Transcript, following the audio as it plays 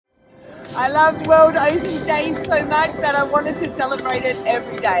I loved World Ocean Day so much that I wanted to celebrate it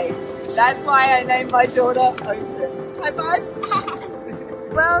every day. That's why I named my daughter Ocean. High five!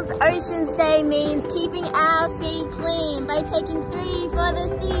 World Oceans Day means keeping our sea clean by taking 3 for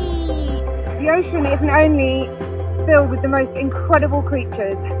the sea. The ocean isn't only filled with the most incredible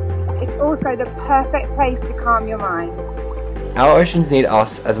creatures, it's also the perfect place to calm your mind. Our oceans need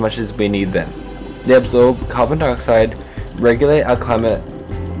us as much as we need them. They absorb carbon dioxide, regulate our climate,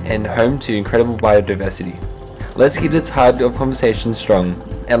 and home to incredible biodiversity. Let's keep the tide of conversation strong,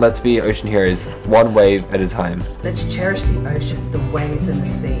 and let's be ocean heroes, one wave at a time. Let's cherish the ocean, the waves and the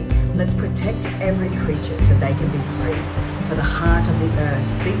sea. Let's protect every creature so they can be free. For the heart of the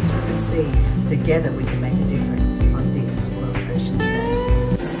earth beats with the sea. Together we can make a difference on this World Oceans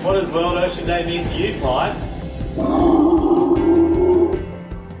Day. What does World Ocean Day mean to you, Sly? For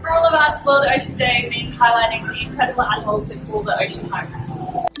all of us, World Ocean Day means highlighting the incredible animals that call the ocean home.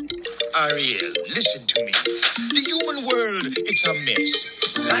 Ariel, listen to me. The human world, it's a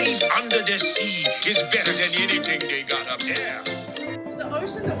mess. Life under the sea is better than anything they got up there. So the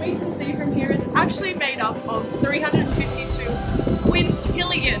ocean that we can see from here is actually made up of 352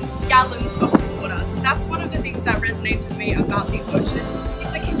 quintillion gallons of water. So that's one of the things that resonates with me about the ocean,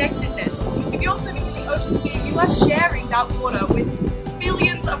 is the connectedness. If you're swimming in the ocean here, you are sharing that water with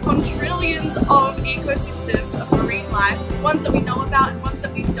billions upon trillions of ecosystems of marine life, ones that we know about and ones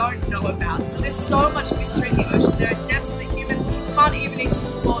that we don't know about. So there's so much mystery in the ocean. There are